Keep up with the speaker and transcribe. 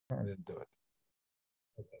I didn't do it.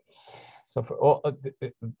 Okay. So for all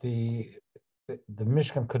the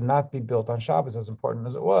Mishkan could not be built on Shabbos, as important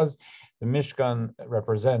as it was. The Mishkan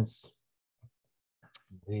represents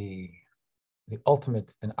the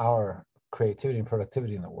ultimate in our creativity and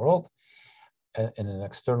productivity in the world, in an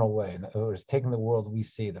external way. In other words, taking the world we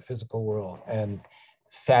see, the physical world, and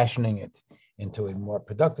fashioning it into a more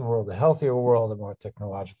productive world, a healthier world, a more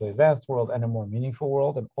technologically advanced world, and a more meaningful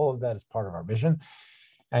world. And all of that is part of our mission.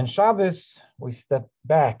 And Shabbos, we step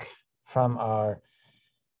back from our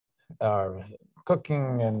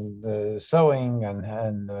cooking and sewing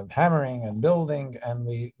and hammering and building, and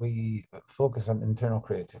we focus on internal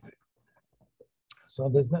creativity. So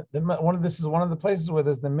there's this is one of the places where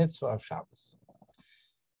there's the mitzvah of Shabbos.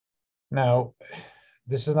 Now,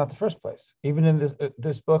 this is not the first place. Even in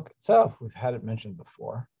this book itself, we've had it mentioned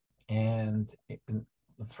before, and in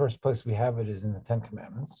the first place we have it is in the Ten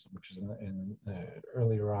Commandments, which is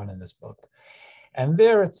earlier on in this book, and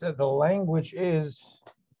there it said the language is,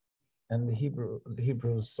 and the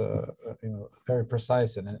Hebrew's very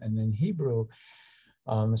precise, and in Hebrew,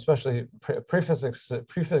 especially prefixes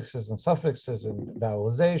and suffixes and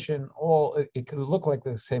vowelization, it could look like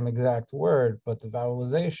the same exact word, but the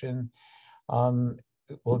vowelization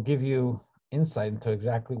will give you insight into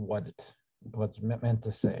exactly what's meant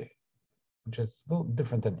to say, which is a little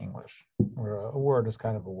different than English, where a word is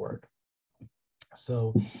kind of a word.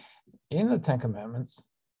 So in the Ten Commandments,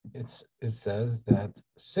 it says that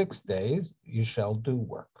 6 days you shall do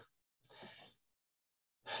work.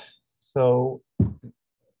 So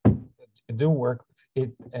do work,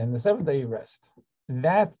 and the 7th day you rest.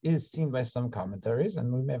 That is seen by some commentaries,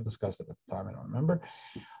 and we may have discussed it at the time, I don't remember,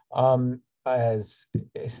 as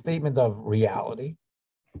a statement of reality.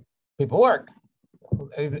 People work.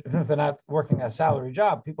 Even if they're not working a salary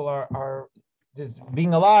job, people are just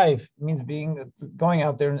being alive means going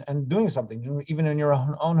out there and doing something, even in your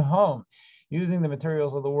own home, using the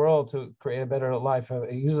materials of the world to create a better life, a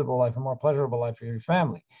usable life, a more pleasurable life for your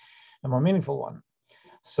family, a more meaningful one.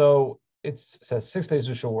 So it says 6 days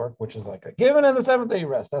you shall work, which is like a given, and the 7th day you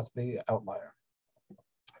rest. That's the outlier.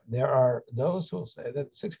 There are those who will say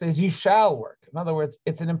that 6 days you shall work. In other words,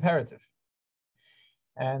 it's an imperative.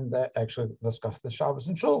 And actually discuss the Shabbos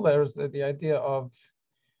and Shul. There's the idea of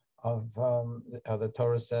how the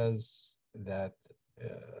Torah says that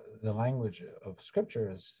the language of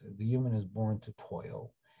Scripture is the human is born to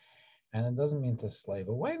toil, and it doesn't mean to slave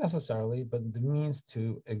away necessarily, but it means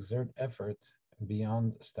to exert effort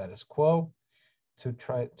beyond status quo to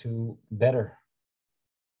try to better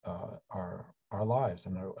our lives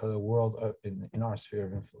and the world in our sphere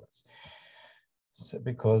of influence. So,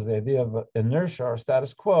 because the idea of inertia or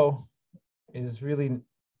status quo is really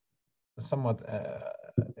somewhat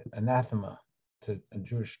anathema to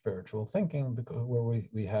Jewish spiritual thinking, because where we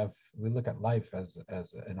look at life as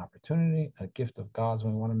an opportunity, a gift of God's,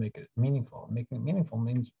 and we want to make it meaningful. Making it meaningful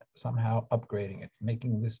means somehow upgrading it,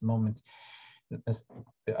 making this moment.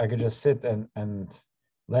 I could just sit and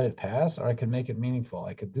let it pass, or I could make it meaningful.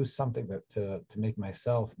 I could do something to make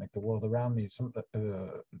myself, make the world around me,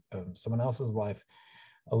 someone else's life,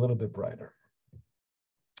 a little bit brighter.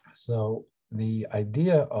 So the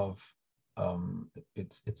idea of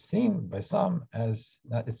it's seen by some as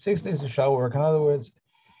that it's 6 days of shall work. In other words,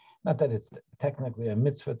 not that it's technically a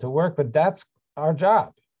mitzvah to work, but that's our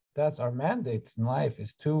job. That's our mandate in life,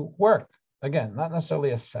 is to work. Again, not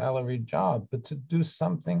necessarily a salaried job, but to do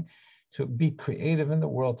something, to be creative in the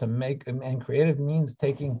world, to make, and creative means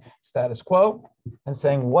taking status quo and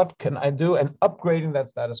saying, what can I do, and upgrading that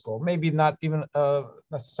status quo. Maybe not even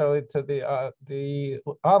necessarily to the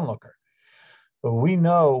onlooker, but we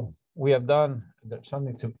know we have done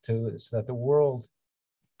something to so that the world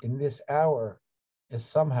in this hour is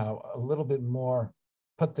somehow a little bit more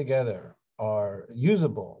put together, or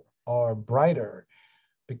usable, or brighter,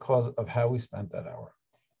 because of how we spent that hour.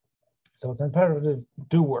 So it's imperative,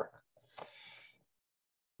 do work.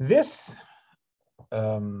 This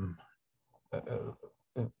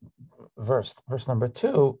verse number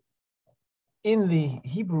 2, in the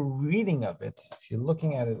Hebrew reading of it, if you're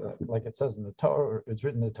looking at it like it says in the Torah, it's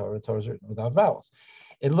written in the Torah, Torah is written without vowels.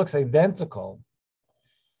 It looks identical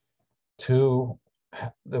to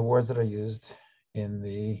the words that are used in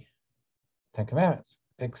the Ten Commandments,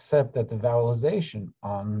 except that the vowelization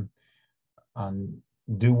on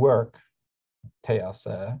do work,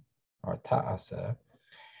 te'aseh, or ta'aseh,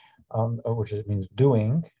 which means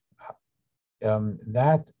doing,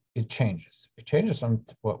 that it changes. It changes from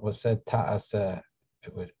what was said ta'aseh,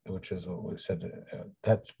 which is what we said,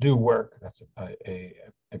 that's do work, that's a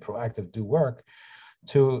proactive do work,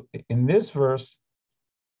 to, in this verse,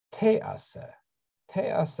 te'aseh.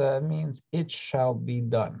 te'asa means it shall be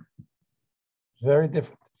done. Very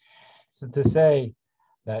different. So to say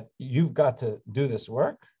that you've got to do this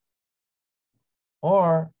work,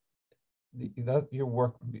 or that your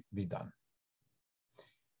work be done.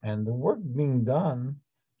 And the work being done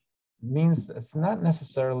means it's not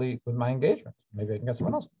necessarily with my engagement. Maybe I can get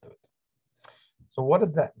someone else to do it. So what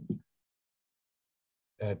does that mean?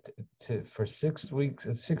 For 6 weeks,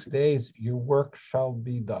 6 days, your work shall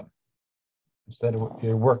be done. Instead of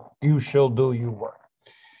your work, you shall do your work.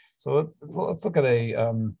 So let's look at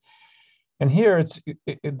and here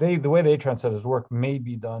the way they translate is work may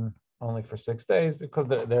be done only for 6 days, because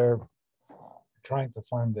they're trying to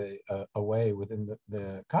find a way within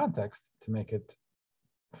the context to make it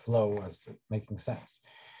flow as making sense.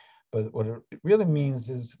 But what it really means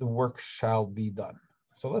is the work shall be done.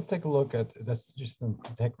 So let's take a look at, that's just the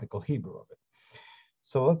technical Hebrew of it.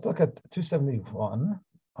 So let's look at 271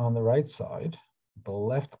 on the right side, the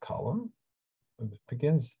left column. It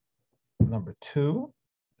begins number 2.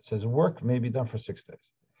 It says work may be done for 6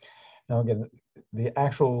 days. Now again, the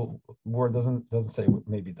actual word doesn't say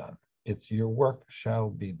may be done. It's your work shall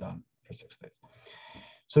be done for 6 days.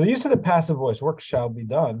 So the use of the passive voice, work shall be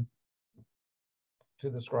done, to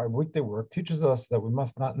describe weekday work teaches us that we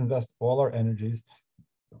must not invest all our energies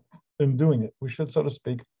in doing it. We should, so to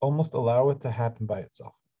speak, almost allow it to happen by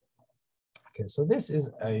itself. Okay, so this is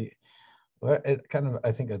a kind of,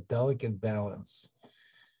 I think, a delicate balance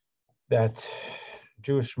that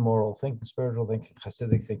Jewish moral thinking, spiritual thinking,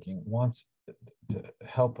 Hasidic thinking wants to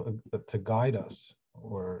help to guide us,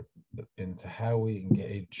 or into how we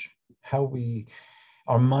engage,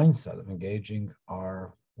 our mindset of engaging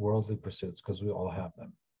our worldly pursuits, because we all have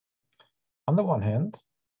them. On the one hand,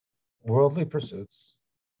 worldly pursuits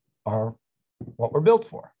are what we're built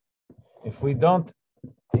for. If we don't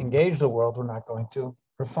engage the world, we're not going to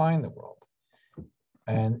refine the world.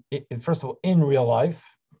 And first of all, in real life,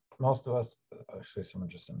 most of us, actually someone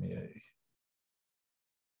just sent me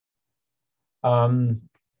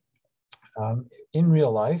in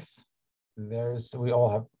real life, most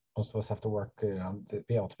of us have to work to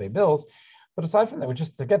be able to pay bills. But aside from that, we're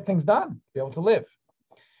just to get things done, to be able to live.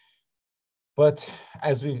 But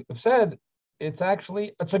as we've said, it's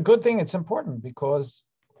a good thing. It's important, because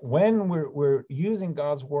when we're using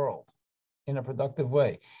God's world in a productive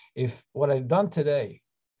way, if what I've done today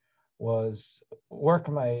was work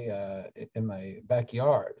in my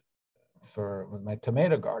backyard with my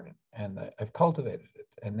tomato garden, and I've cultivated it,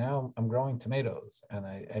 and now I'm growing tomatoes, and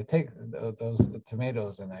I take those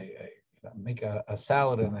tomatoes and I make a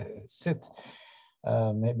salad, and I sit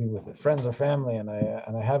maybe with friends or family, and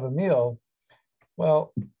I have a meal.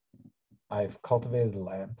 Well, I've cultivated the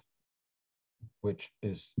land, which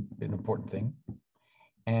is an important thing,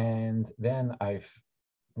 and then I've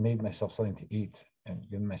made myself something to eat and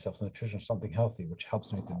given myself nutrition, something healthy, which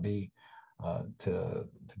helps me to be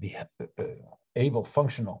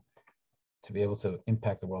functional, to be able to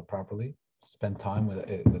impact the world properly, spend time with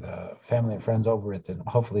family and friends over it, and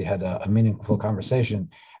hopefully had a meaningful conversation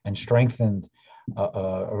and strengthened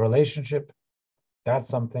a relationship. That's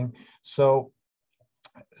something. So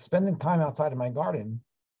spending time outside of my garden,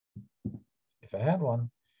 if I had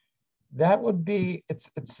one, that would be,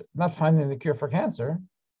 it's not finding the cure for cancer,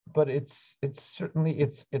 but it's certainly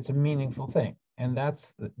a meaningful thing. And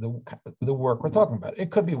that's the work we're talking about. It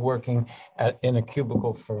could be working in a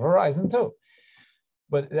cubicle for Verizon too.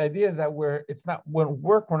 But the idea is that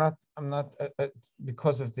I'm not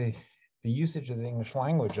because of the usage of the English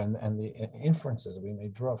language and the inferences we may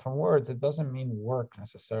draw from words, it doesn't mean work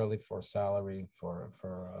necessarily for salary, for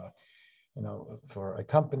a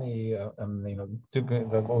company,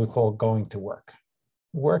 what we call going to work.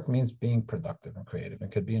 Work means being productive and creative.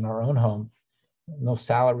 It could be in our own home, no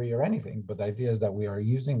salary or anything, but the idea is that we are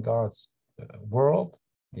using God's world,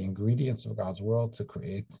 the ingredients of God's world, to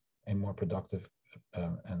create a more productive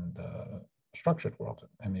and structured world,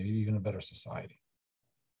 and maybe even a better society.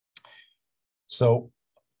 So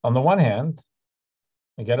on the one hand,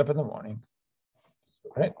 I get up in the morning,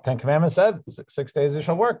 right? 10 Commandments said 6 days you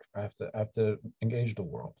shall work. I have to engage the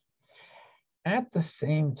world. At the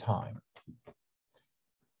same time,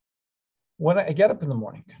 when we get up in the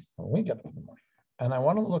morning, and I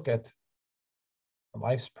want to look at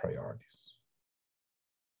life's priorities,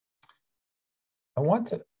 I want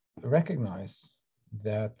to recognize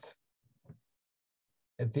that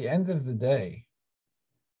at the end of the day,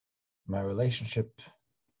 my relationship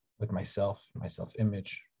with myself, my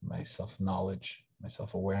self-image, my self-knowledge, my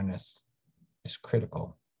self-awareness is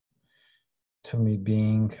critical to me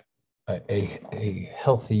being a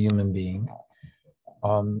healthy human being.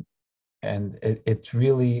 it's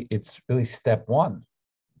really step one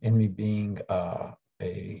in me being a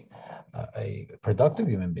productive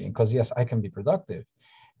human being. Because yes, I can be productive,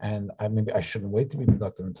 and maybe I shouldn't wait to be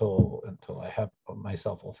productive until I have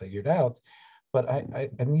myself all figured out. But I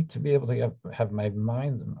need to be able to have my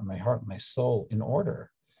mind, my heart, my soul in order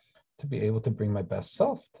to be able to bring my best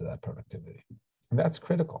self to that productivity. And that's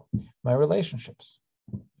critical. My relationships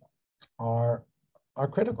are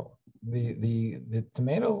critical. The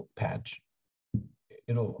tomato patch,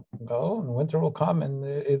 it'll go and winter will come, and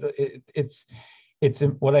it's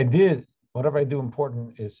what I did. Whatever I do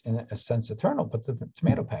important is in a sense eternal, but the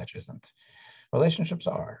tomato patch isn't. Relationships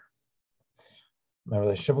are. My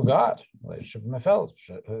relationship with God, relationship with my fellows,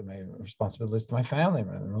 my responsibilities to my family,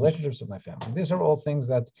 my relationships with my family. These are all things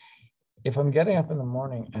that if I'm getting up in the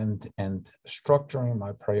morning and structuring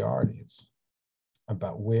my priorities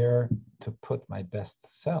about where to put my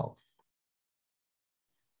best self,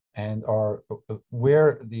 and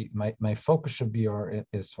where my focus should be, or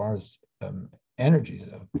as far as energies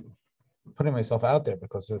of putting myself out there,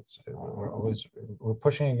 because we're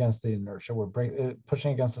pushing against the inertia, we're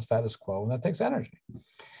pushing against the status quo, and that takes energy.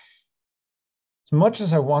 As much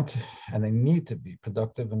as I want to, and I need to be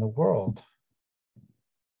productive in the world,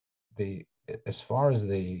 as far as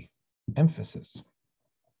the emphasis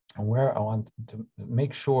and where I want to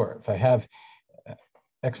make sure, if I have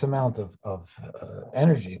X amount of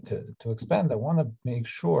energy to expend, I want to make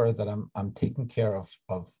sure that I'm taking care of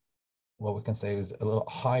what we can say is a little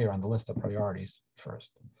higher on the list of priorities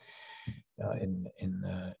first.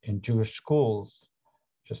 In Jewish schools,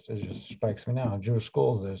 it just strikes me now. In Jewish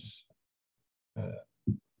schools, there's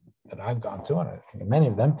that I've gone to, and I think in many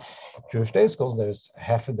of them, Jewish day schools, there's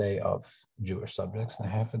half a day of Jewish subjects and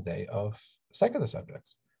half a day of secular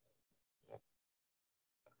subjects.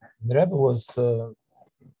 The Rebbe was,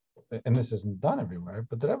 and this isn't done everywhere,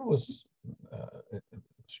 but the Rebbe was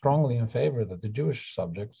strongly in favor that the Jewish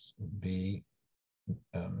subjects be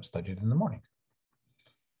studied in the morning,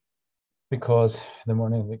 because in the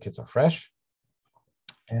morning the kids are fresh,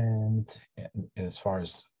 and as far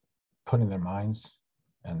as putting their minds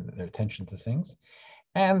and their attention to things.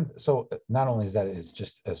 And so not only is that, it's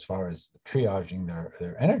just as far as triaging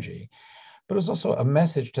their energy, but it's also a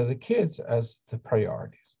message to the kids as to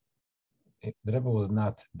priorities. The Rebbe was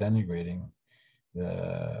not denigrating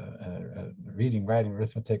the reading, writing,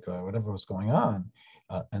 arithmetic, or whatever was going on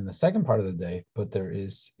in the second part of the day, but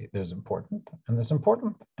there's important, and there's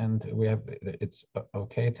important, and it's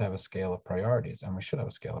okay to have a scale of priorities, and we should have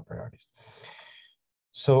a scale of priorities.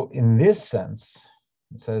 So in this sense,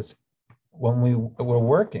 it says when we're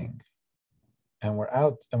working and we're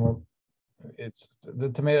out and it's the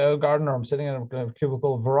tomato garden, or I'm sitting in a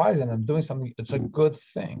cubicle of Verizon and I'm doing something, it's a good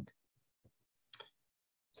thing.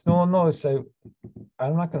 Still no, say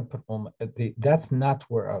I'm not going to put all that's not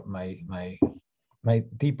where my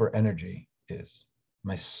deeper energy is,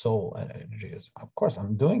 my soul energy is. Of course,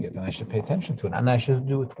 I'm doing it and I should pay attention to it, and I should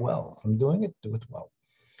do it well. If I'm doing it, do it well.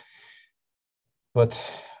 But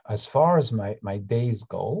as far as my day's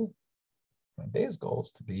goal is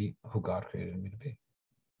to be who God created me to be.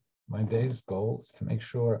 My day's goal is to make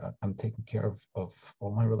sure I'm taking care of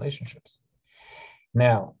all my relationships.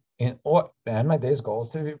 Now, and my day's goal is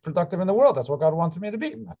to be productive in the world. That's what God wants me to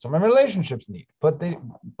be. That's what my relationships need. But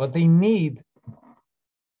they need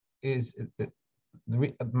is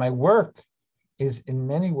my work is in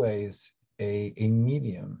many ways a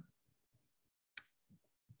medium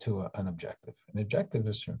to an objective. An objective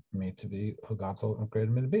is for me to be who God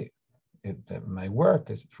created me to be. My work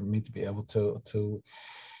is for me to be able to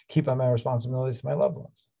keep on my responsibilities to my loved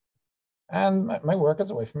ones. And my work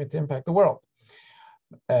is a way for me to impact the world.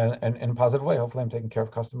 And in a positive way. Hopefully I'm taking care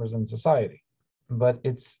of customers and society. But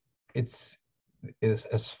it's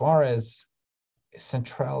as far as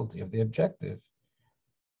centrality of the objective,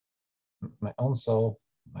 my own soul,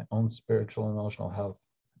 my own spiritual and emotional health,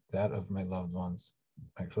 that of my loved ones,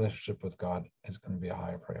 my relationship with God is going to be a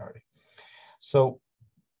higher priority. So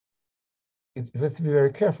we have to be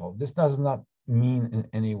very careful. This does not mean in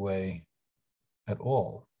any way at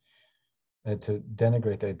all to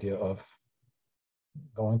denigrate the idea of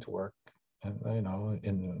going to work and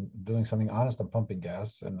in doing something honest. I'm pumping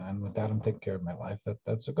gas, and with that I'm taking care of my life.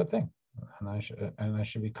 That's a good thing, and I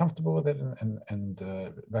should be comfortable with it and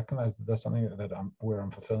recognize that that's something that I'm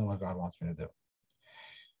fulfilling what God wants me to do.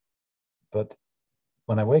 But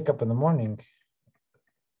when I wake up in the morning,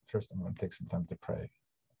 first I'm going to take some time to pray.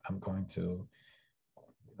 I'm going to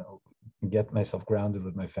get myself grounded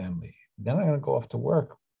with my family. Then I'm going to go off to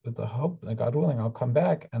work with the hope that, God willing, I'll come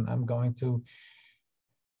back and I'm going to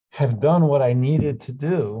have done what I needed to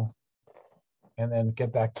do and then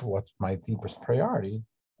get back to what's my deepest priority.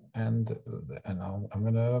 And I'm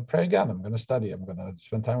going to pray again. I'm going to study. I'm going to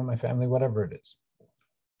spend time with my family, whatever it is.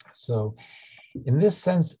 So in this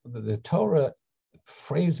sense, the Torah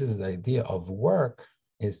phrases the idea of work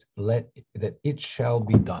is that it shall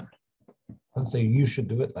be done. It doesn't say you should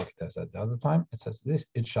do it like it does at the other time. It says this,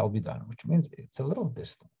 it shall be done, which means it's a little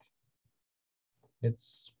distant.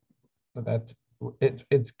 It's that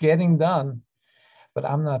it's getting done, but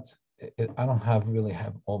I don't really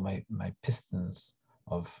have all my pistons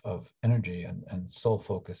of energy and soul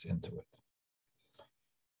focus into it.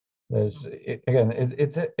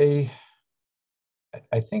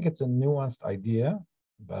 I think it's a nuanced idea,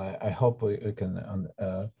 but I hope we can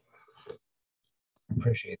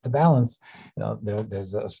appreciate the balance.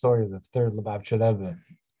 There's a story of the third Lubavitcher Rebbe,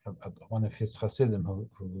 of one of his Hasidim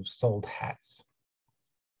who sold hats.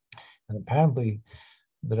 And apparently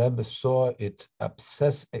the Rebbe saw it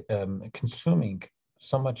consuming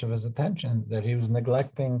so much of his attention that he was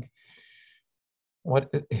neglecting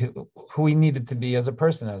who he needed to be as a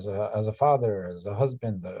person, as a father, as a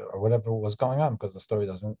husband, or whatever was going on, because the story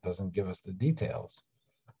doesn't give us the details.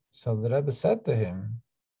 So the Rebbe said to him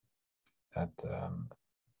that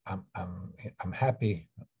I'm happy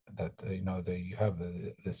that that you have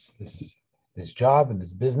this job and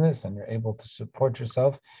this business and you're able to support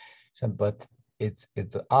yourself. He said, but it's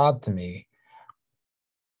odd to me.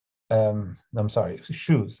 I'm sorry, it was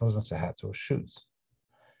shoes. It wasn't hats. It was shoes.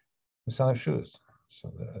 We're selling shoes. So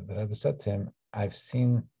the Rebbe said to him,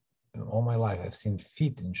 all my life, I've seen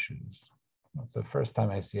feet in shoes. That's the first time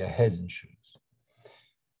I see a head in shoes.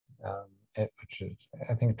 Which is,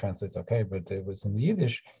 I think it translates okay, but it was in the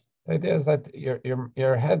Yiddish. The idea is that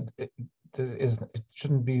your head it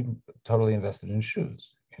shouldn't be totally invested in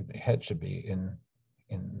shoes. Your head should be in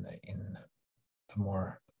the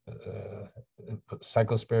more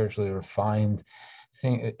psycho-spiritually refined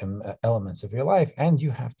elements of your life, and you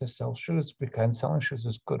have to sell shoes, because selling shoes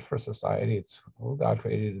is good for society. It's who God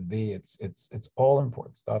created you to be. It's all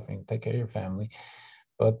important stuff, and you take care of your family,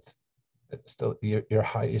 but still your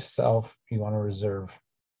highest self you want to reserve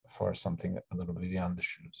for something a little bit beyond the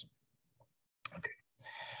shoes. Okay.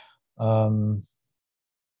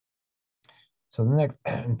 So the next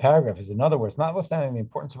paragraph is, in other words, notwithstanding the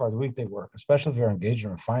importance of our weekday work, especially if you're engaged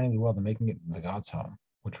in refining the world and making it into God's home,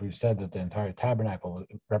 which we've said that the entire tabernacle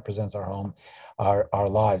represents our home, our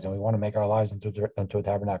lives, and we want to make our lives into a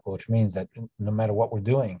tabernacle, which means that no matter what we're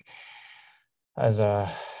doing, as a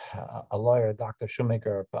lawyer, a doctor,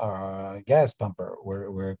 shoemaker, or a gas pumper,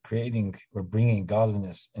 we're bringing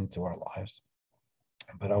godliness into our lives.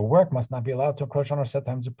 But our work must not be allowed to encroach on our set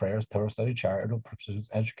times of prayers, Torah study, charitable pursuits,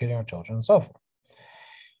 educating our children, and so forth.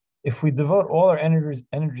 If we devote all our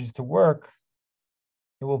energies to work,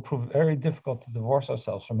 it will prove very difficult to divorce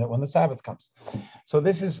ourselves from it when the Sabbath comes. So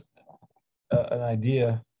this is an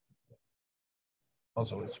idea.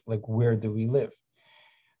 Also, it's like, where do we live?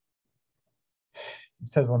 It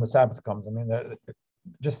says when the Sabbath comes. I mean,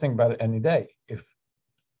 just think about it any day. If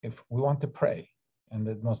we want to pray, and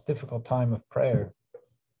the most difficult time of prayer,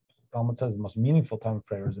 Talmud says the most meaningful time of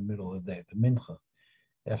prayer is the middle of the day, the mincha,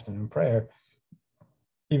 the afternoon prayer.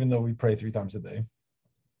 Even though we pray 3 times a day,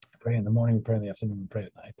 pray in the morning, we pray in the afternoon, we pray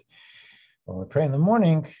at night. When we pray in the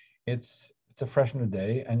morning, it's a fresh new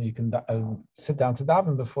day, and you can sit down to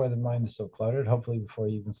daven before the mind is so cluttered. Hopefully, before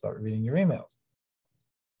you even start reading your emails.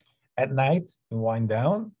 At night, you wind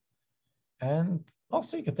down, and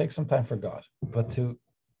also you can take some time for God. But to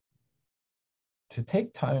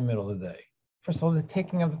take time in the middle of the day, first of all, the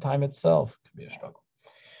taking of the time itself could be a struggle.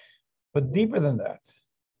 But deeper than that,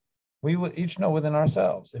 we would each know within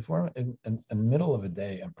ourselves, if we're in the middle of a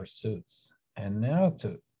day and pursuits, and now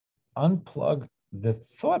to unplug the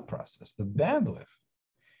thought process, the bandwidth,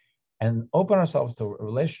 and open ourselves to a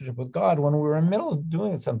relationship with God when we're in the middle of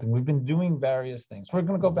doing something. We've been doing various things. We're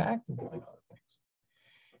going to go back to doing other things.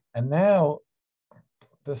 And now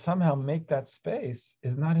to somehow make that space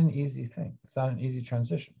is not an easy thing. It's not an easy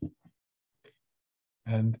transition.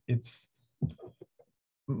 And it's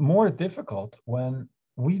more difficult when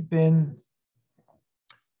we've been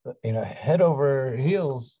head over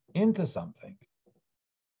heels into something.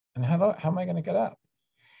 And how am I going to get out?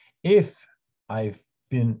 If I've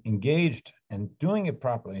been engaged and doing it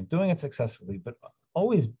properly and doing it successfully, but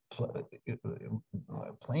always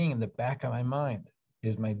playing in the back of my mind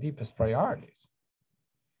is my deepest priorities,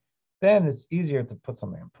 then it's easier to put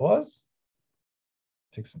something on pause,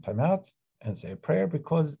 take some time out, and say a prayer,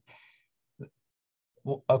 because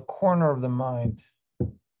a corner of the mind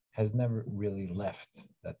has never really left.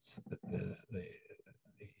 That's the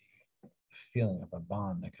feeling of a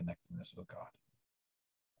bond, the connectedness with God.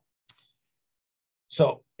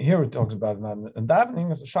 So here it talks about and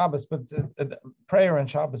davening is Shabbos, but prayer and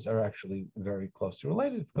Shabbos are actually very closely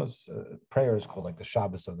related because prayer is called like the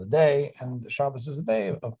Shabbos of the day, and Shabbos is a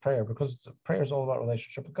day of prayer because prayer is all about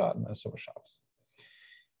relationship with God, and so is Shabbos.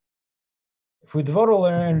 If we devote all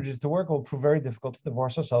our energies to work, it will prove very difficult to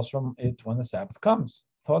divorce ourselves from it when the Sabbath comes.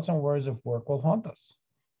 Thoughts and words of work will haunt us.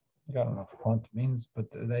 I don't know what haunt means, but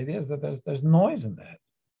the idea is that there's noise in that.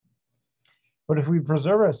 But if we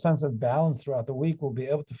preserve a sense of balance throughout the week, we'll be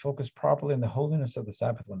able to focus properly on the holiness of the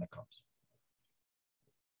Sabbath when it comes.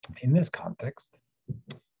 In this context,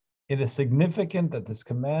 it is significant that this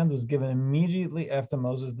command was given immediately after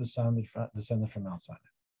Moses descended from Mount Sinai.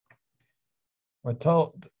 We're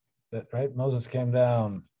told that, right, Moses came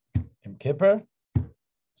down in Kippur,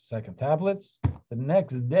 second tablets. The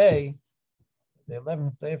next day, the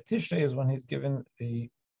 11th day of Tishrei, is when he's given the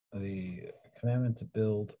commandment to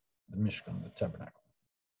build the Mishkan, the tabernacle,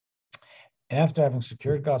 after having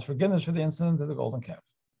secured God's forgiveness for the incident of the golden calf.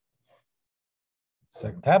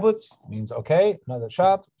 Second tablets means, okay, another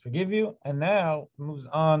shot, forgive you, and now moves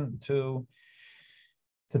on to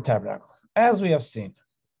the tabernacle. As we have seen,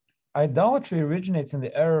 idolatry originates in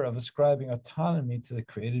the error of ascribing autonomy to the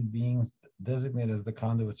created beings designated as the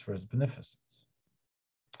conduits for his beneficence.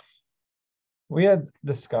 We had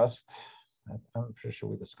discussed, I'm pretty sure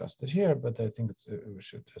we discussed it here, but I think we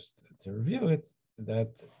should just to review it,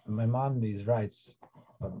 that Maimonides writes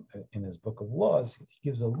in his book of laws, he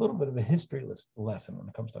gives a little bit of a history lesson when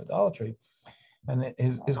it comes to idolatry. And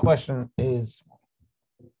his question is,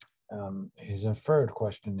 his inferred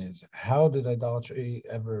question is, how did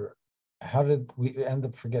we end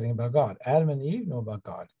up forgetting about God? Adam and Eve know about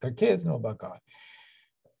God. Their kids know about God.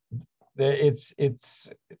 There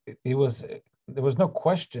was no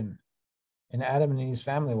question in Adam and Eve's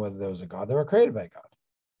family whether there was a God. They were created by God.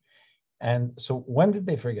 And so when did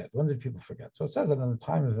they forget? When did people forget? So it says that in the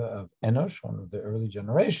time of Enosh, one of the early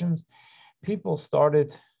generations,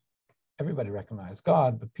 everybody recognized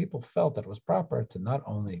God, but people felt that it was proper to not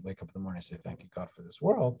only wake up in the morning and say, thank you, God, for this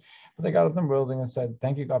world, but they got up in the building and said,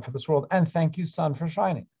 thank you, God, for this world, and thank you, sun, for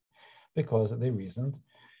shining. Because they reasoned,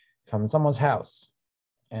 if I'm in someone's house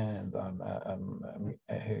and I'm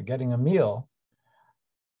getting a meal,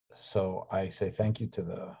 so I say thank you to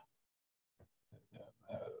the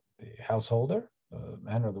householder, the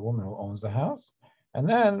man or the woman who owns the house, and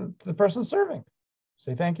then to the person serving.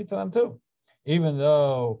 Say thank you to them too. Even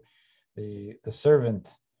though the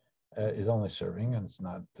servant is only serving and it's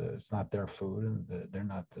not their food and they're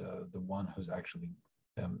not the one who's actually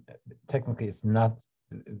technically it's not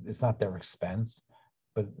their expense,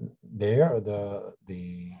 but they are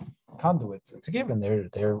the conduit to give, and they're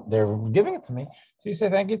giving it to me. So you say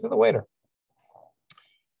thank you to the waiter.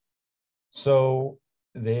 So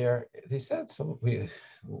they said, so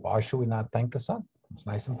why should we not thank the sun? It's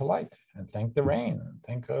nice and polite, and thank the rain, and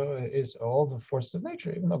thank is all the forces of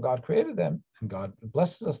nature, even though God created them and God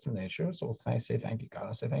blesses us through nature. So we'll say thank you, God,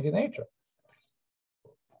 and say thank you, nature.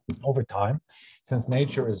 Over time, since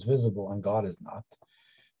nature is visible and God is not,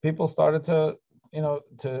 people started to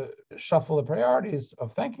shuffle the priorities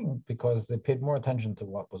of thanking because they paid more attention to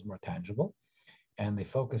what was more tangible, and they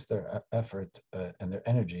focused their effort and their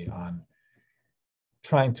energy on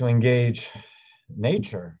trying to engage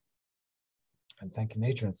nature and thanking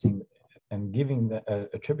nature and seeing and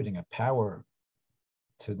attributing a power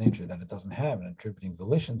to nature that it doesn't have, and attributing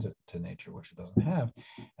volition to nature which it doesn't have,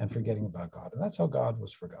 and forgetting about God. And that's how God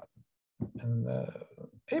was forgotten. And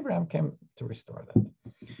Abraham came to restore that.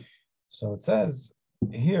 So it says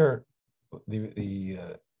here,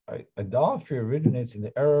 the idolatry originates in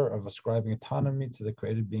the error of ascribing autonomy to the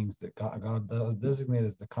created beings that God does designate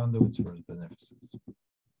as the conduits for his beneficence.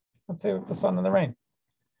 Let's say the sun and the rain.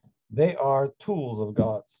 They are tools of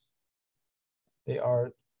God. They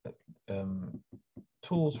are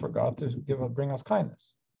tools for God to bring us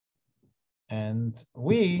kindness. And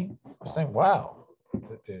we are saying, wow,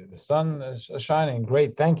 the sun is shining,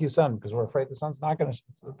 great, thank you, sun, because we're afraid the sun's not going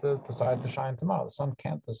to decide to shine tomorrow. The sun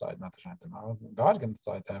can't decide not to shine tomorrow. God can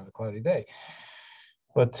decide to have a cloudy day.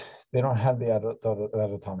 But they don't have that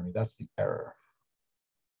autonomy. That's the error.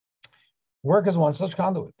 Work is one such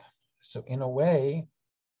conduit. So in a way,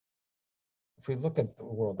 if we look at the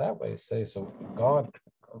world that way, say, so God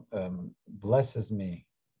blesses me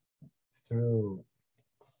through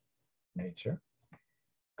nature.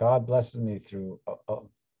 God blesses me through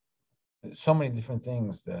so many different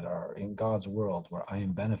things that are in God's world where I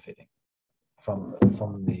am benefiting from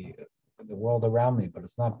the world around me, but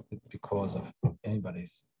it's not because of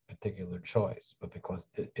anybody's particular choice, but because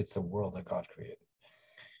it's a world that God created.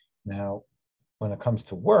 Now, when it comes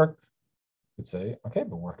to work, could say, okay,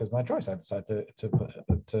 but work is my choice. I decide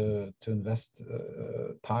to invest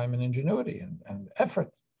time and ingenuity and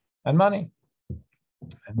effort and money,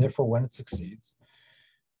 and therefore, when it succeeds,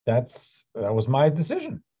 that was my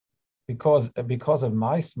decision, because of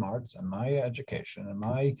my smarts and my education and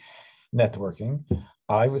my networking,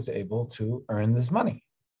 I was able to earn this money.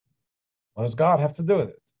 What does God have to do with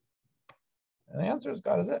it? And the answer is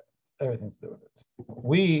God is it. Everything to do with it.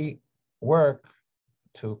 We work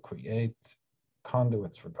to create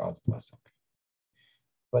conduits for God's blessing.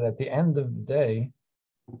 But at the end of the day,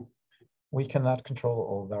 we cannot control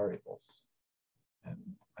all variables. And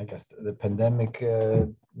I guess the pandemic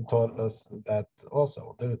taught us that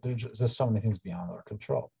also. There's just so many things beyond our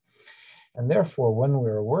control. And therefore, when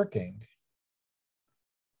we're working,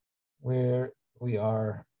 what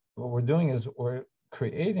we're doing is we're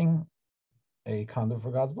creating a conduit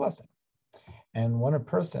for God's blessing. And when a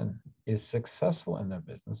person is successful in their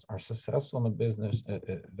business or successful in a business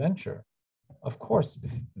venture, of course,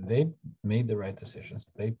 if they made the right decisions,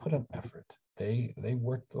 they put an effort, they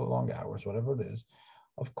worked the long hours, whatever it is,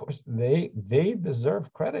 of course, they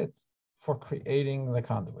deserve credit for creating the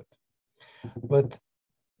conduit. But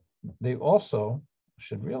they also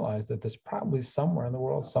should realize that there's probably somewhere in the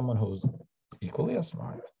world someone who's equally as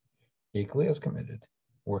smart, equally as committed,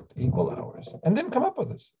 worked equal hours, and didn't come up with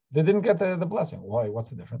this. They didn't get the blessing. Why? What's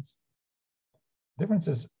the difference? The difference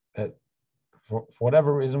is that for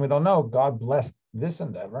whatever reason we don't know, God blessed this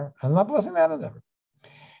endeavor and not blessing that endeavor.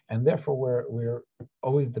 And therefore, we're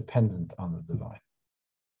always dependent on the divine.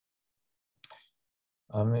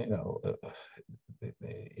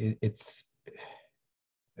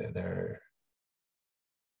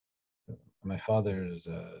 My father is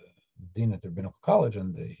dean at the rabbinical college,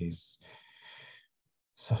 and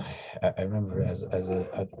so I remember as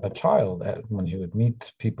a child, when he would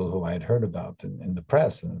meet people who I had heard about in the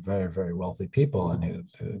press, and very, very wealthy people, and he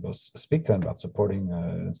would go speak to them about supporting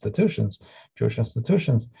institutions, Jewish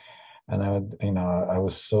institutions, and I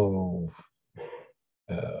was so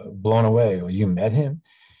blown away. You met him,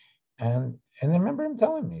 and I remember him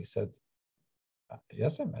telling me, he said,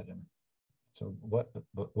 "Yes, I met him. So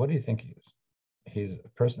what do you think he is? He's a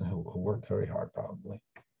person who worked very hard, probably,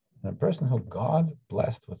 and a person who God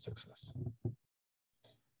blessed with success.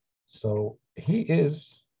 So he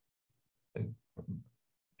is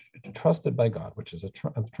trusted by God, which is a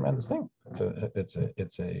tremendous thing.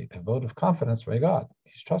 It's a vote of confidence by God.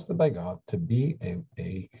 He's trusted by God to be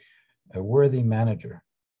a worthy manager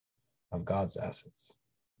of God's assets.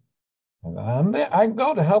 And I'm there. I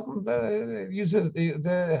go to help him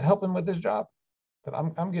help him with his job. That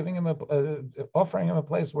I'm giving him offering him a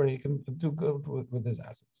place where he can do good with his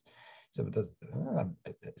assets." So is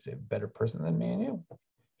he a better person than me and you?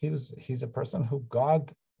 He's a person who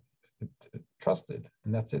God trusted,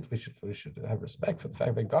 and that's it. We should have respect for the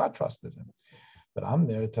fact that God trusted him. But I'm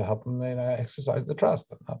there to help him exercise the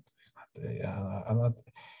trust.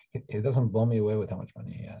 He doesn't blow me away with how much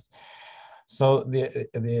money he has. So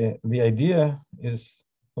the idea is,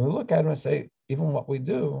 when we look at it and say, even what we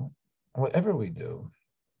do, whatever we do,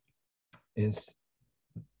 is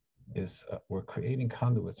we're creating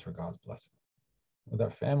conduits for God's blessing with our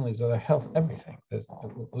families, with our health, everything.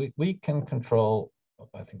 We can control.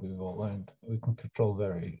 I think we've all learned we can control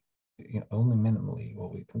very, only minimally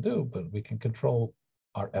what we can do, but we can control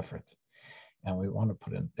our effort, and we want to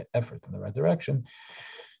put in the effort in the right direction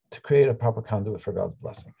to create a proper conduit for God's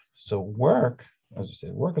blessing. So work, as we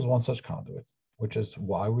say, work is one such conduit, which is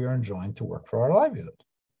why we are enjoined to work for our livelihood.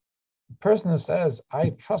 The person who says, "I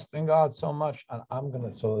trust in God so much,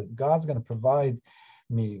 and so God's going to provide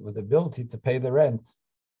me with the ability to pay the rent,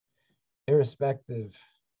 irrespective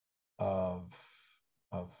of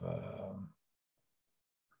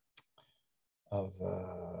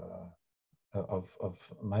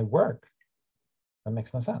my work," that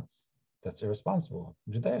makes no sense. That's irresponsible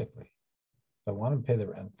judaically. If I want to pay the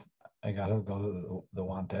rent, I got to go to the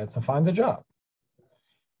want-ads and find a job.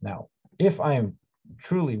 Now, if I am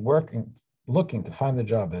truly looking to find the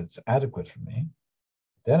job that's adequate for me,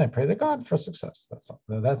 then I pray to God for success.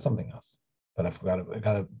 That's something else. But I've got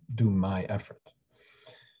to do my effort.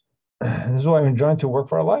 This is why I'm enjoined to work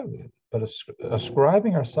for our livelihood. But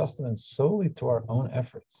ascribing our sustenance solely to our own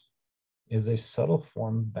efforts is a subtle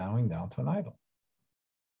form of bowing down to an idol.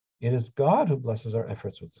 It is God who blesses our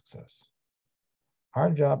efforts with success.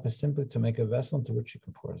 Our job is simply to make a vessel into which he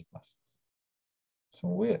can pour his blessings. So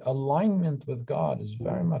alignment with God is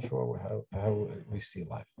very much how we see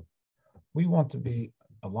life. We want to be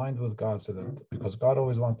aligned with God, so that, because God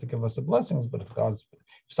always wants to give us the blessings, but if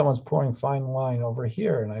someone's pouring fine wine over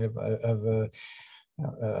here, and I have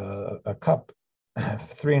a cup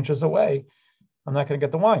 3 inches away, I'm not going to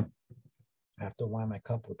get the wine. I have to align my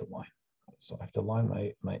cup with the wine. So I have to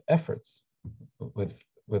align my efforts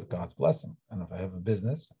with God's blessing. And if I have a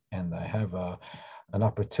business and I have an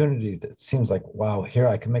opportunity that seems like, wow, here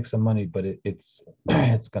I can make some money, but it's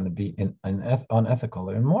it's going to be unethical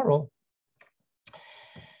or immoral,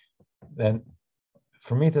 then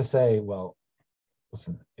for me to say, well,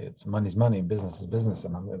 listen, it's money's money and business is business,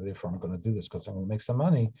 and therefore I'm going to do this because I'm going to make some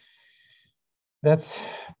money, that's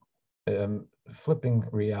flipping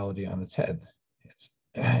reality on its head.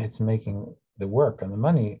 It's making the work and the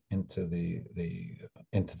money into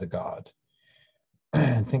the God,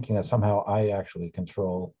 and thinking that somehow I actually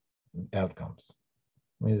control outcomes.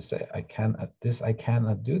 I mean, to say I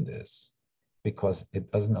cannot do this because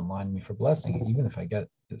it doesn't align me for blessing. Even if I get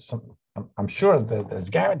some, I'm sure that there's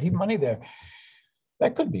guaranteed money there.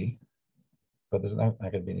 That could be, but there's not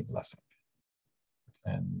going to be any blessing.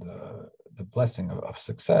 And the blessing of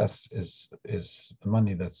success is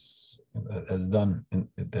money that's done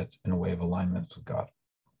that's in a way of alignment with God.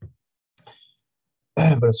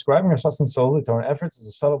 But ascribing ourselves solely to our efforts is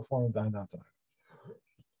a subtle form of dying down to God.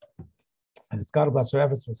 And it's God to bless our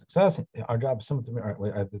efforts for success. Our job is similar to me. All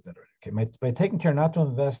right, I did that already. Okay, by taking care not to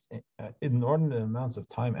invest inordinate amounts of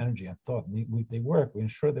time, energy, and thought in the weekday work, we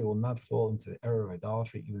ensure they will not fall into the error of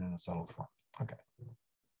idolatry, even in a subtle form. Okay,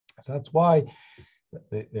 so that's why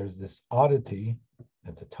there's this oddity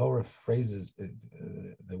that the Torah phrases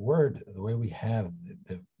the word, the way we have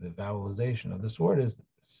the vowelization of this word is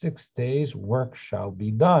 6 days work shall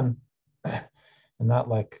be done, and not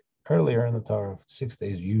like earlier in the Torah, 6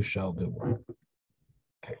 days you shall do work.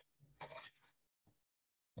 Okay.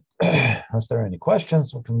 Unless there are any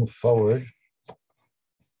questions, we can move forward.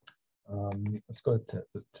 Let's go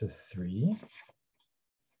to 3.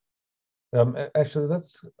 Actually,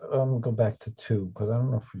 let's go back to 2, because I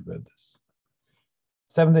don't know if we read this.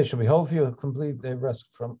 7 days shall be whole for you, a complete day of rest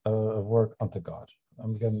from of work unto God.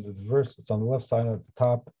 I'm getting the verse, it's on the left side at the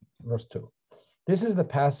top, verse 2. This is the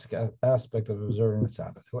passive aspect of observing the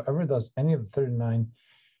Sabbath. Whoever does any of the 39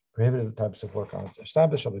 prohibited types of work on the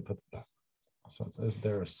Sabbath shall be put to death. So it says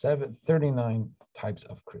there are 39 types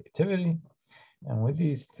of creativity. And with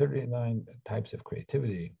these 39 types of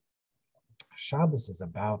creativity, Shabbos is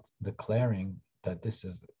about declaring that this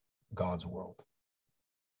is God's world.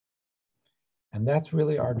 And that's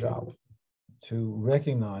really our job, to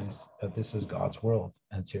recognize that this is God's world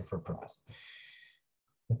and it's here for a purpose.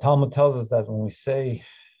 The Talmud tells us that when we say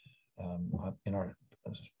in our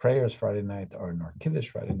prayers Friday night or in our Kiddush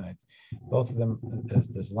Friday night, both of them, there's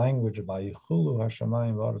this language about Yichulu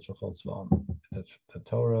Hashemayim V'aretz V'chol Tzva'am. That's the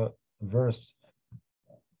Torah verse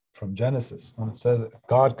from Genesis, when it says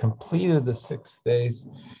God completed the 6 days,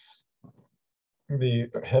 the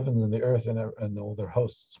heavens and the earth and all their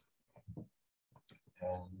hosts.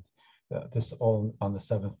 And this all on the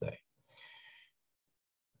 7th day.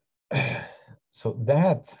 So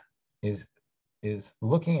that is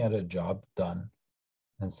looking at a job done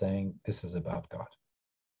and saying, this is about God.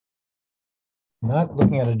 Not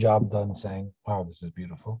looking at a job done saying, wow, this is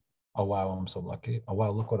beautiful. Oh, wow, I'm so lucky. Oh,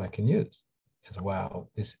 wow, look what I can use. It's, wow,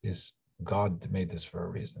 this is God made this for a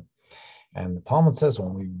reason. And the Talmud says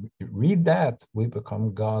when we read that, we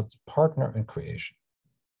become God's partner in creation,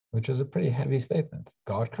 which is a pretty heavy statement.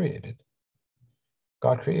 God created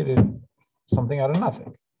something out of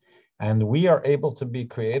nothing. And we are able to be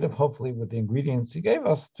creative, hopefully with the ingredients he gave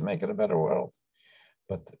us to make it a better world.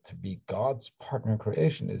 But to be God's partner in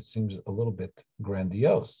creation, it seems a little bit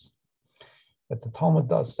grandiose. But the Talmud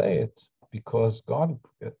does say it because God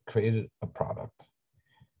created a product.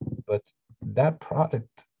 But that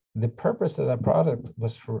product, the purpose of that product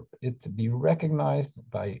was for it to be recognized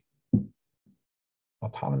by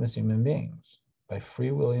autonomous human beings, by free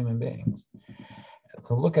will human beings.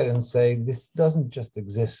 So look at it and say, this doesn't just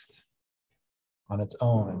exist on its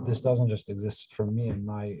own. This doesn't just exist for me and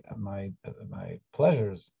my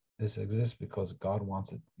pleasures. This exists because God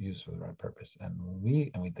wants it used for the right purpose. And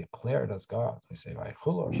we declare it as God's. We say,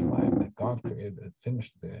 that God created it,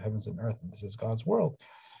 finished the heavens and earth, and this is God's world.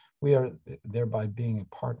 We are thereby being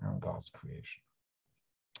a partner in God's creation.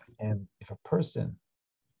 And if a person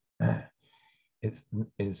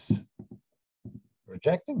is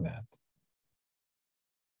rejecting that,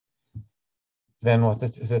 then what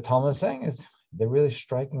the Talmud is saying is they're really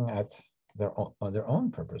striking at their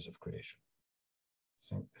own purpose of creation.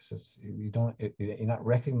 So this is, you're not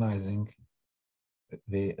recognizing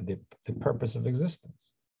the purpose of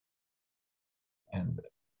existence and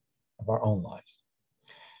of our own lives.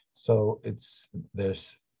 So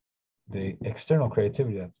there's the external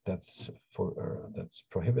creativity that's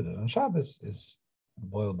prohibited on Shabbos is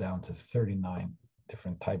boiled down to 39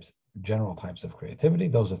 different types general types of creativity.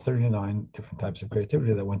 Those are 39 different types of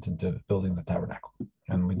creativity that went into building the tabernacle.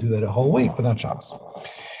 And we do that a whole week, but not Shabbos.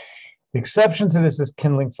 The exception to this is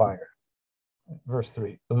kindling fire. Verse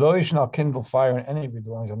 3. Though you shall not kindle fire in any of your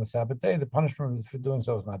dwellings on the Sabbath day, the punishment for doing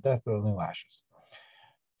so is not death, but only lashes.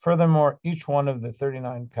 Furthermore, each one of the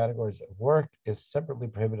 39 categories of work is separately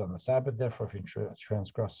prohibited on the Sabbath. Therefore, if you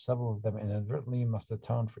transgress several of them inadvertently, you must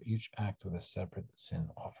atone for each act with a separate sin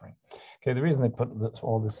offering. Okay, the reason they put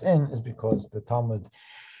all this in is because the Talmud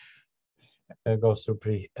goes through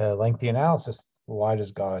pretty lengthy analysis. Why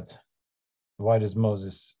does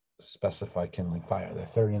Moses specify kindling fire? There are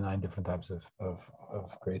 39 different types of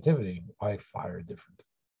creativity. Why fire different?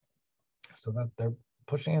 So that they're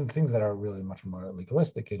pushing in things that are really much more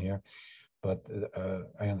legalistic in here, but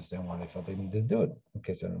I understand why they felt they needed to do it. In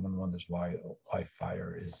case anyone wonders why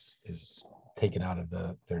fire is taken out of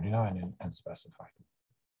the 39 and specified.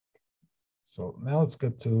 So now let's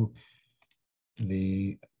get to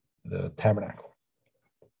the tabernacle.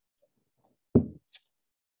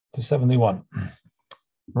 271.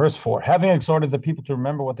 Verse 4, having exhorted the people to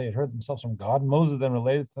remember what they had heard themselves from God, Moses then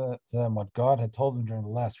related to them what God had told them during the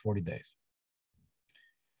last 40 days.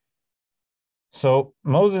 So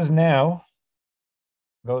Moses now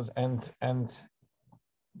goes and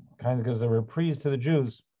kind of gives a reprise to the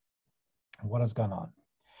Jews of what has gone on.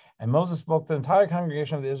 And Moses spoke to the entire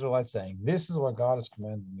congregation of the Israelites, saying, this is what God has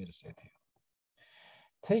commanded me to say to you.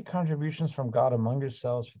 Take contributions from God among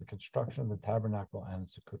yourselves for the construction of the tabernacle and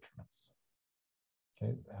its accoutrements.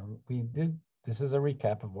 Okay, and this is a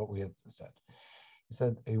recap of what we had said. He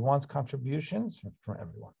said he wants contributions from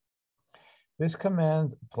everyone. This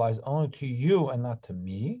command applies only to you and not to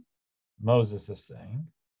me, Moses is saying,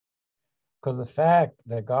 because the fact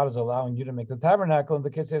that God is allowing you to make the tabernacle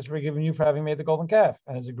indicates he has forgiven you for having made the golden calf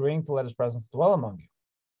and is agreeing to let his presence dwell among you.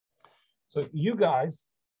 So you guys,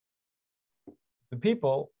 the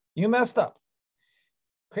people, you messed up.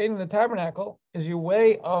 Creating the tabernacle is your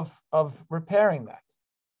way of repairing that.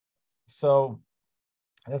 So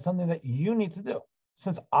that's something that you need to do.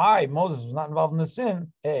 Since Moses, was not involved in the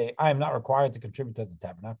sin, A, I am not required to contribute to the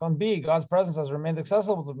tabernacle, and B, God's presence has remained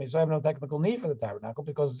accessible to me, so I have no technical need for the tabernacle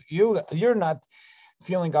because you're not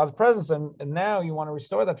feeling God's presence, and now you want to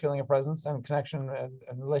restore that feeling of presence and connection and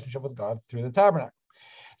relationship with God through the tabernacle.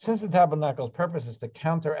 Since the tabernacle's purpose is to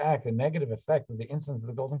counteract the negative effect of the incident of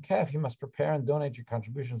the golden calf, you must prepare and donate your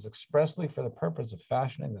contributions expressly for the purpose of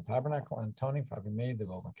fashioning the tabernacle and atoning for having made the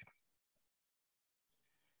golden calf.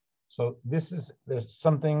 So there's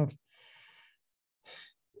something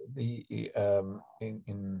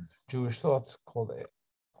in Jewish thought called a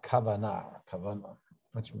kavanah,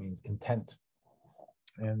 which means intent.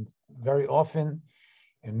 And very often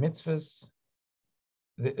in mitzvahs,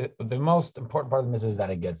 the most important part of the mitzvah is that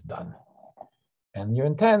it gets done. And your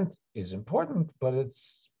intent is important, but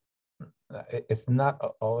it's not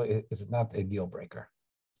a deal breaker.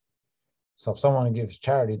 So if someone gives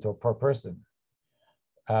charity to a poor person,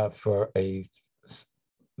 for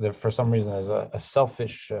some reason there's a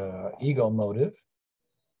selfish ego motive,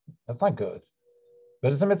 that's not good.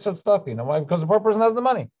 But it's a mitzvah stuff, you know why? Because the poor person has the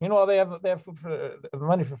money. You know, they have food for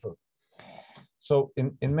money for food. So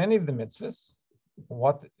in many of the mitzvahs,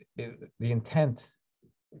 what the intent,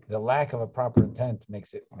 the lack of a proper intent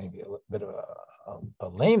makes it maybe a bit of a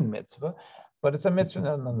lame mitzvah, but it's a mitzvah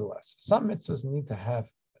nonetheless. Some mitzvahs need to have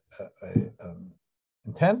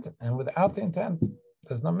intent, and without the intent,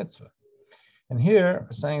 there's no mitzvah. And here,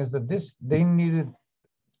 saying is that this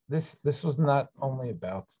was not only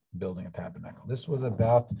about building a tabernacle. This was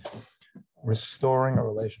about restoring a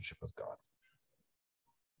relationship with God.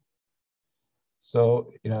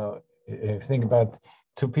 So, you know, if you think about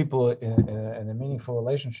two people in a meaningful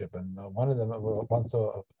relationship, and one of them wants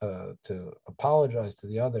to apologize to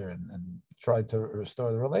the other and try to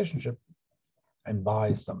restore the relationship and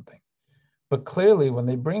buy something. But clearly, when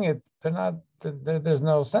they bring it, there's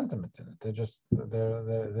no sentiment in it.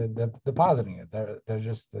 They're depositing it.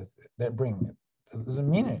 They're bringing it. It doesn't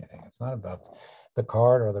mean anything. It's not about the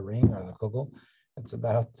card or the ring or the kugel. It's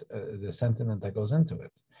about the sentiment that goes into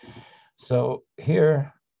it. So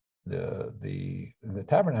here, the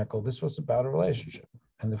tabernacle, this was about a relationship,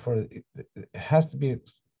 and therefore it has to be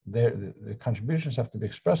there. The contributions have to be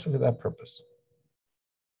expressed for that purpose.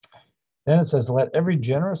 Then it says, let every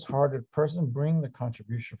generous-hearted person bring the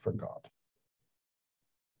contribution for God.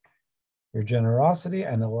 Your generosity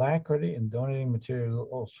and alacrity in donating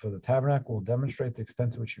materials for the tabernacle will demonstrate the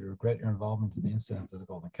extent to which you regret your involvement in the incident of the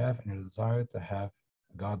golden calf and your desire to have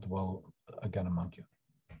God dwell again among you.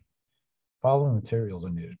 Following materials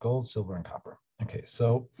are needed: gold, silver, and copper. Okay,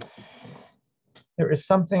 so there is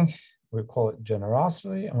something We call it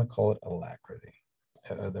generosity and we call it alacrity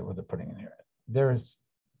that they're putting in here.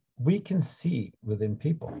 We can see within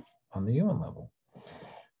people on the human level,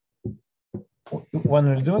 when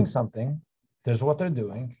they're doing something, there's what they're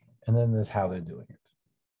doing, and then there's how they're doing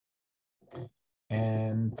it.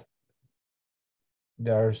 And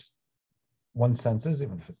there's one senses,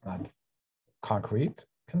 even if it's not concrete,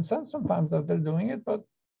 can sense sometimes that they're doing it, but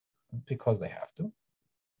because they have to,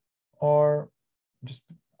 or just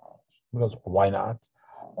because why not,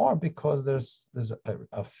 or because there's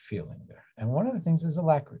a feeling there. And one of the things is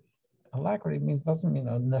alacrity. Alacrity doesn't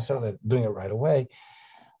mean necessarily doing it right away,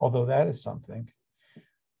 although that is something,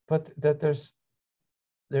 but that there's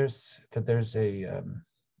a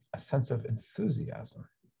sense of enthusiasm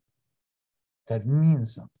that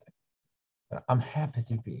means something. That I'm happy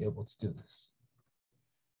to be able to do this,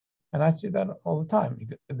 and I see that all the time.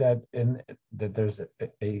 That there's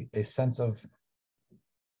a sense of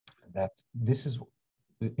that this is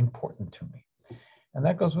important to me, and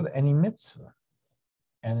that goes with any mitzvah.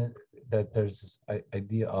 And that there's this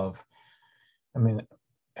idea of,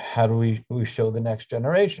 how do we show the next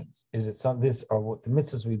generations? Is it this or what the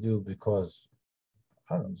mitzvahs we do because,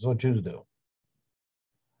 I don't know, this is what Jews do?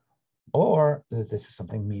 Or that this is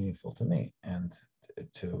something meaningful to me, and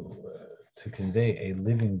to convey a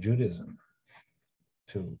living Judaism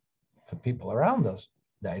to people around us,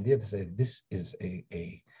 the idea to say this is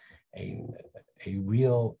a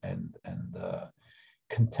real and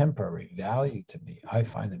contemporary value to me, I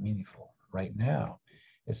find it meaningful right now,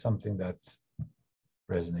 is something that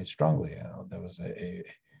resonates strongly. There was a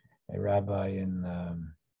rabbi in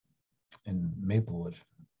Maplewood,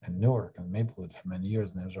 in Newark, and Maplewood for many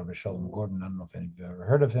years, and there was Rabbi Shalom Gordon. I don't know if any of you have ever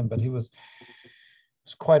heard of him, but he was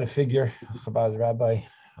quite a figure, a Chabad rabbi.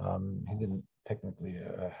 He didn't technically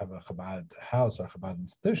have a Chabad house or a Chabad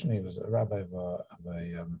institution. He was a rabbi of a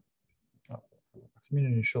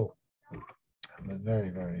community shul. A very,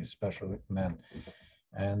 very special man.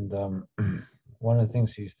 And one of the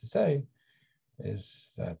things he used to say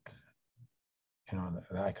is that,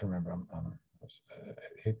 I can remember,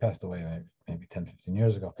 he passed away maybe 10, 15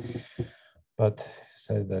 years ago, but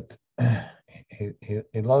said that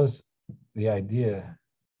he loves the idea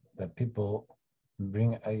that people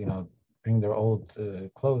bring their old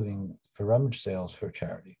clothing for rummage sales for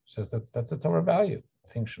charity. Says that's a Torah value.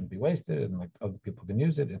 Things shouldn't be wasted, and like other people can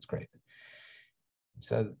use it. It's great. He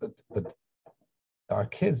said, but our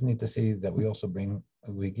kids need to see that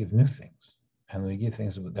we give new things, and we give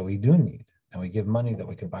things that we do need, and we give money that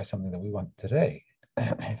we can buy something that we want today.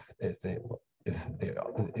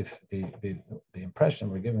 if the impression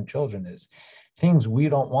we're giving children is things we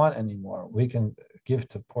don't want anymore, we can give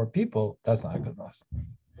to poor people, that's not good enough.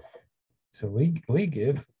 So we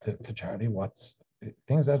give to charity what's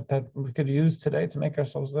things that we could use today to make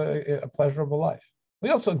ourselves a pleasurable life. We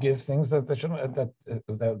also give things that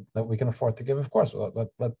we can afford to give. Of course,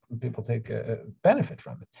 let people take benefit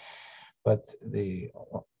from it. But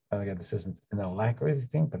again, this isn't an alacrity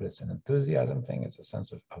thing, but it's an enthusiasm thing. It's a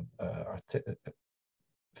sense of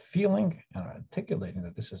feeling and articulating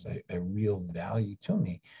that this is a real value to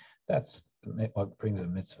me. That's what brings a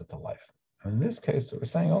mitzvah to life. And in this case, we're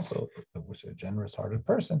saying also, we're a generous-hearted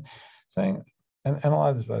person, saying, and a lot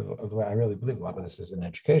of this, by the way, I really believe a lot of this is in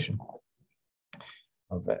education,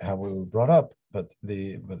 of how we were brought up, but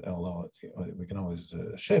although we can always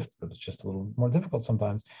shift, but it's just a little more difficult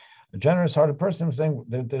sometimes. A generous-hearted person is saying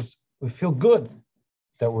that we feel good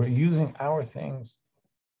that we're using our things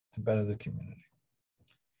to better the community.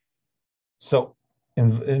 So,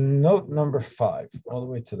 in note number 5, all the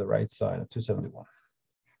way to the right side of 271,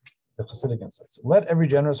 the Hasidic insights. Let every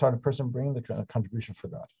generous-hearted person bring the contribution for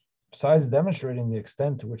God. Besides demonstrating the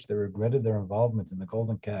extent to which they regretted their involvement in the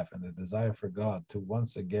golden calf and their desire for God to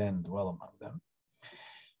once again dwell among them,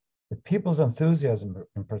 the people's enthusiasm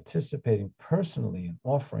in participating personally in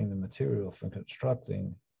offering the material for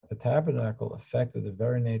constructing the tabernacle affected the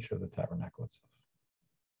very nature of the tabernacle itself.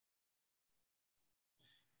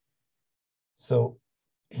 So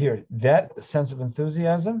here, that sense of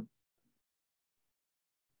enthusiasm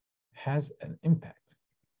has an impact.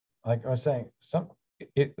 Like I was saying,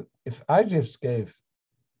 if I just gave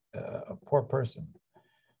a poor person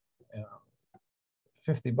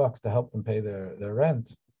 $50 to help them pay their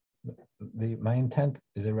rent, my intent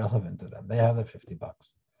is irrelevant to them. They have their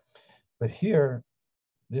 $50. But here,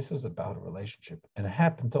 this was about a relationship, and it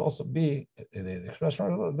happened to also be the expression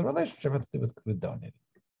of the relationship had to do with donating.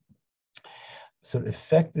 So it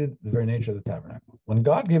affected the very nature of the tabernacle. When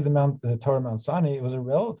God gave the Torah Mount Sinai, it was a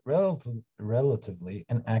relatively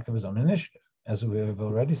an act of his own initiative. as we have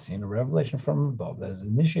already seen, a revelation from above that is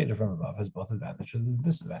initiated from above has both advantages and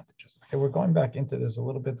disadvantages. Okay, we're going back into this a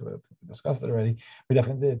little bit. We discussed it already. We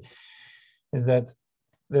definitely did. Is that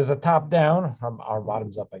there's a top down, our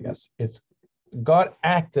bottoms up, I guess. It's God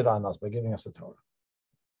acted on us by giving us the Torah.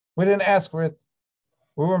 We didn't ask for it.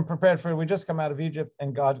 We weren't prepared for it. We just come out of Egypt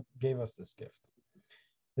and God gave us this gift.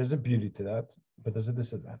 There's a beauty to that, but there's a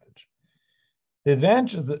disadvantage. The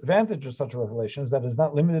advantage of such a revelation is that it's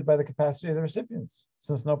not limited by the capacity of the recipients,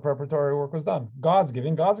 since no preparatory work was done. God's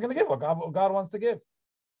giving, God's going to give what God wants to give.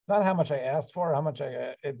 It's not how much I asked for, how much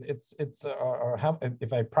or how,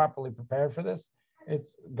 if I properly prepared for this.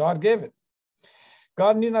 It's God gave it.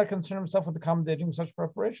 God need not concern himself with accommodating such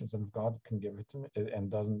preparations, and if God can give it to me and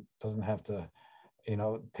doesn't have to,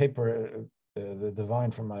 taper the divine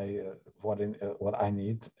from my what I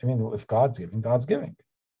need. I mean, if God's giving, God's giving.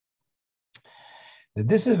 The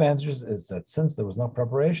disadvantage is that since there was no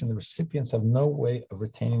preparation, the recipients have no way of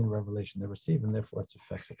retaining the revelation they receive, and therefore its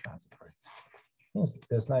effects are transitory.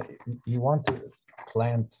 There's not. You want to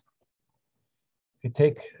plant. If you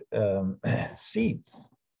take seeds,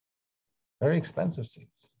 very expensive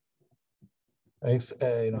seeds,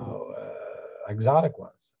 exotic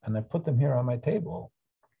ones, and I put them here on my table,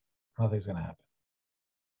 nothing's going to happen,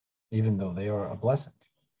 even though they are a blessing.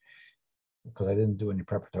 Because I didn't do any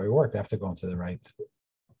preparatory work. They have to go into the right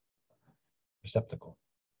receptacle.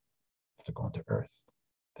 They have to go into earth.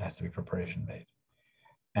 There has to be preparation made.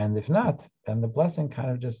 And if not, then the blessing kind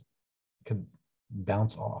of just could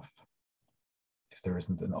bounce off. If there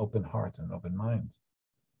isn't an open heart and an open mind,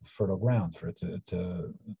 fertile ground for it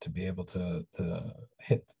to be able to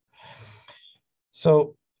hit.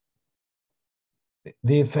 So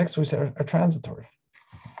the effects we say are transitory.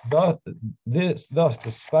 Thus,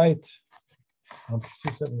 despite on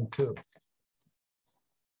 272.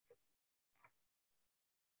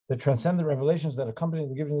 The transcendent revelations that accompanied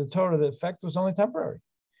the giving of the Torah, the effect was only temporary.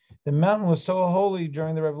 The mountain was so holy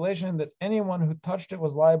during the revelation that anyone who touched it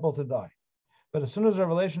was liable to die. But as soon as the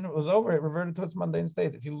revelation was over, it reverted to its mundane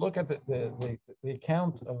state. If you look at the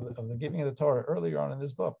account of the giving of the Torah earlier on in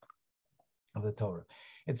this book of the Torah,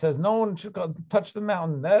 it says no one should touch the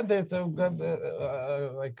mountain. There's a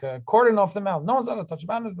cordon off the mountain. No one's allowed to touch the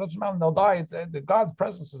mountain. Touch the mountain, they'll die. God's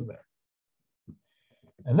presence is there.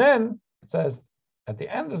 And then it says at the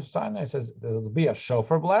end of Sinai, it says there will be a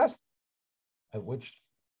shofar blast, at which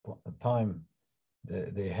time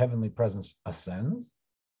the heavenly presence ascends.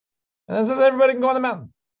 And then it says everybody can go on the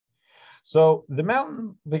mountain. So the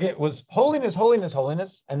mountain was holiness, holiness,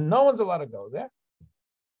 holiness, and no one's allowed to go there.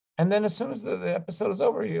 And then as soon as the episode is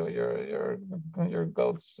over, your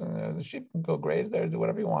goats, the sheep can go graze there, do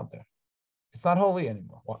whatever you want there. It's not holy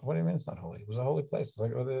anymore. What do you mean it's not holy? It was a holy place. It's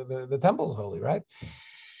like the temple's holy, right?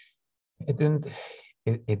 It didn't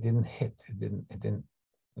hit. It didn't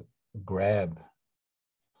grab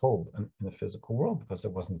hold in the physical world because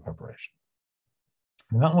there wasn't the preparation.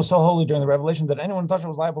 The mountain was so holy during the revelation that anyone who touched it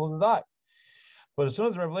was liable to die. But as soon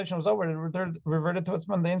as the revelation was over, it reverted to its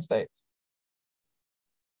mundane state.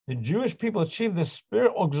 The Jewish people achieved the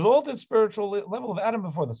exalted spiritual level of Adam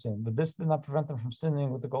before the sin, but this did not prevent them from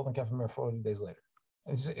sinning with the golden calf and 40 days later.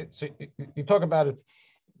 So you talk about it,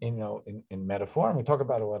 in metaphor, and we talk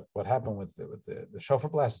about what happened with the shofar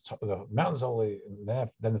blast. The mountain's holy, and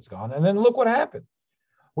then it's gone. And then look what happened.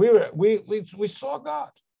 We saw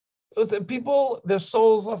God. It was people, their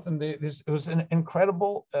souls left them. It was an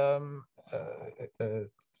incredible, the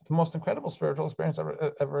most incredible spiritual experience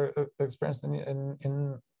ever experienced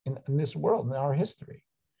in this world, in our history.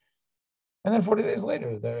 And then 40 days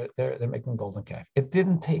later, they're making golden calf. It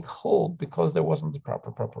didn't take hold because there wasn't the proper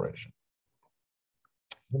preparation.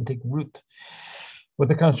 It didn't take root. With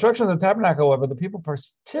the construction of the tabernacle, however, the people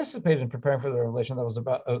participated in preparing for the revelation that was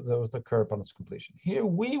to occur upon its completion. Here,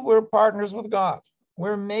 we were partners with God.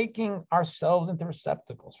 We're making ourselves into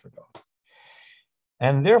receptacles for God.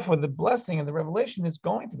 And therefore, the blessing and the revelation is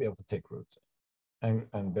going to be able to take root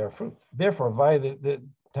and bear fruit. Therefore, via the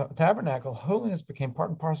tabernacle, holiness became part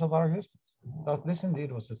and parcel of our existence. This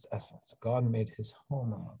indeed was its essence. God made his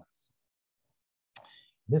home among us.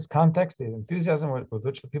 In this context, the enthusiasm with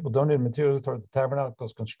which the people donated materials toward the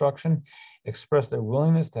tabernacle's construction expressed their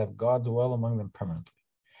willingness to have God dwell among them permanently.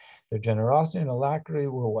 Their generosity and alacrity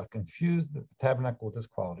were what confused the tabernacle with this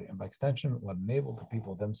quality, and by extension, what enabled the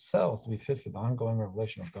people themselves to be fit for the ongoing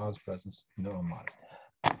revelation of God's presence in their own lives.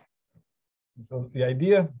 So the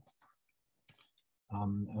idea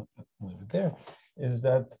there is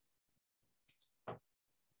that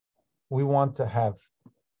we want to have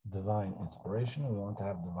divine inspiration, we want to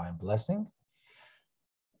have divine blessing,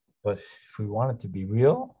 but if we want it to be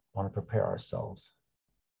real, we want to prepare ourselves.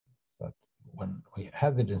 So when we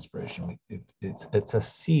had that inspiration, it's a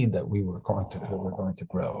seed that we're going to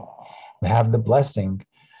grow. We have the blessing.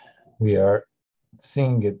 We are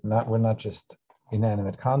seeing it. We're not just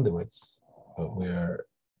inanimate conduits, but we're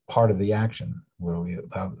part of the action where we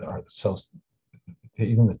allow ourselves,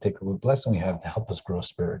 even to take the blessing we have to help us grow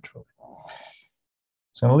spiritually.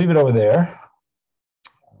 So I'm going to leave it over there.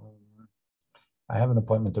 I have an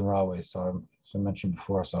appointment in Rahway, so as I mentioned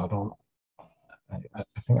before, so I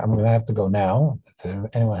think I'm going to have to go now. If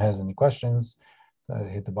anyone has any questions, I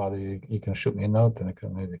hate to bother you. You can shoot me a note, and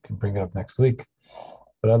maybe I can bring it up next week.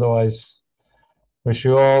 But otherwise, wish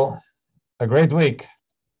you all a great week.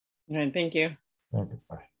 All right, thank you. Thank you.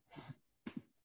 Bye.